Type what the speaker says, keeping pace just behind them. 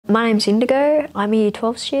My name's Indigo. I'm a Year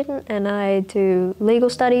 12 student and I do legal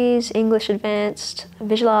studies, English advanced,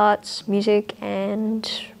 visual arts, music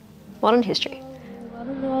and modern history.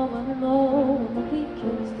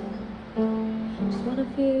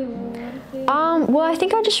 Well, I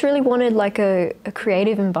think I just really wanted like a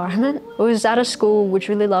creative environment. I was at a school which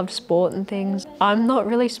really loved sport and things. I'm not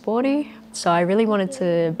really sporty, so I really wanted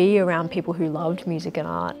to be around people who loved music and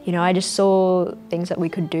art. You know, I just saw things that we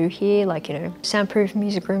could do here, like, you know, soundproof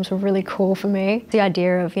music rooms were really cool for me. The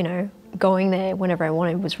idea of, you know, going there whenever I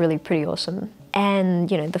wanted was really pretty awesome. And,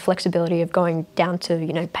 you know, the flexibility of going down to,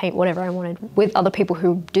 you know, paint whatever I wanted with other people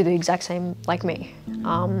who do the exact same like me.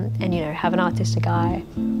 And, you know, have an artistic eye.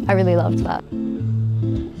 I really loved that.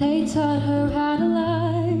 They taught her how to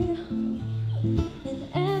lie.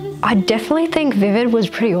 I definitely think Vivid was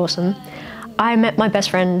pretty awesome. I met my best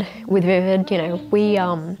friend with Vivid, you know, we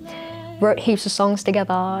wrote heaps of songs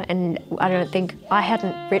together and I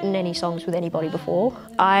hadn't written any songs with anybody before.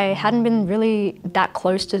 I hadn't been really that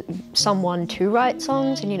close to someone to write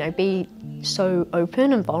songs and, you know, be so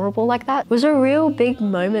open and vulnerable like that. It was a real big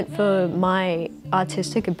moment for my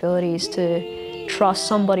artistic abilities to trust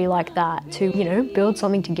somebody like that to, you know, build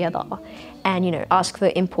something together and, you know, ask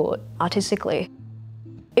for input artistically.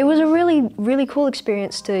 It was a really, really cool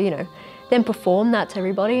experience to, you know, then perform that to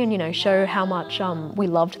everybody and, you know, show how much we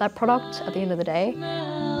loved that product at the end of the day.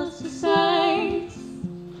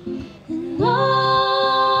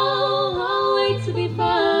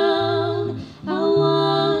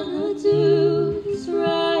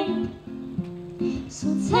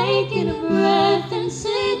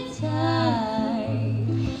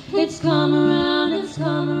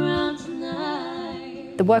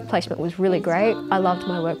 The work placement was really great. I loved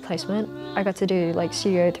my work placement. I got to do like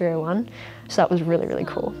Studio 301, so that was really, really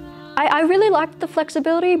cool. I really liked the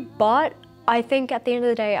flexibility, but I think at the end of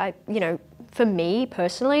the day, you know, for me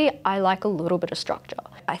personally, I like a little bit of structure.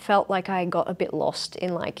 I felt like I got a bit lost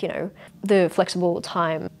in like, you know, the flexible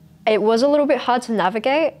time. It was a little bit hard to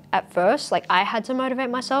navigate at first. Like I had to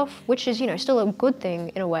motivate myself, which is, you know, still a good thing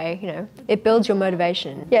in a way, you know. It builds your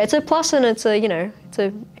motivation. Yeah, it's a plus and it's a, you know,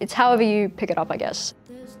 it's however you pick it up, I guess.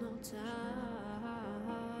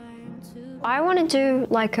 I want to do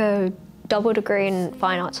like a double degree in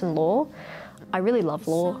fine arts and law. I really love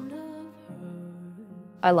law.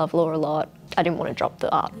 I love law a lot. I didn't want to drop the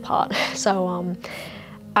art part. So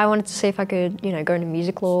I wanted to see if I could, you know, go into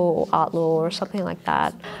music law or art law or something like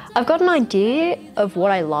that. I've got an idea of what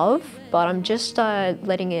I love, but I'm just I'm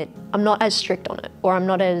not as strict on it, or I'm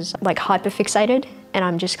not as like hyper fixated, and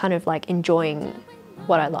I'm just kind of like enjoying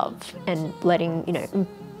what I love and letting, you know,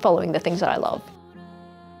 following the things that I love.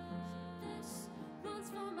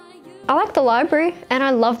 I like the library and I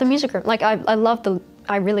love the music room. Like I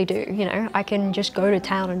really do, you know. I can just go to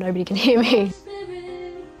town and nobody can hear me.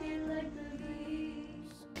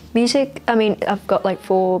 Music, I mean, I've got like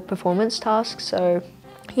 4 performance tasks, so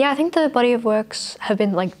yeah, I think the body of works have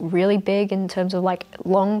been like really big in terms of like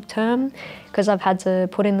long term, because I've had to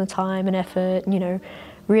put in the time and effort, you know,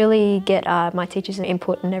 really get my teachers'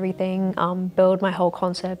 input and everything, build my whole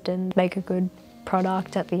concept and make a good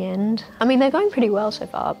product at the end. I mean, they're going pretty well so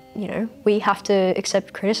far, you know. We have to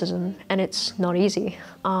accept criticism and it's not easy.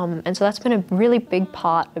 And so that's been a really big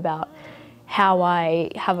part about how I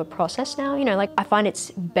have a process now, you know, like I find it's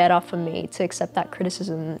better for me to accept that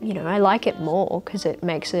criticism. You know, I like it more because it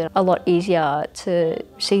makes it a lot easier to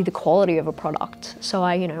see the quality of a product. So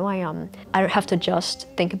I don't have to just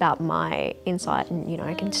think about my insight and, you know,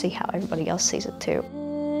 I can see how everybody else sees it too.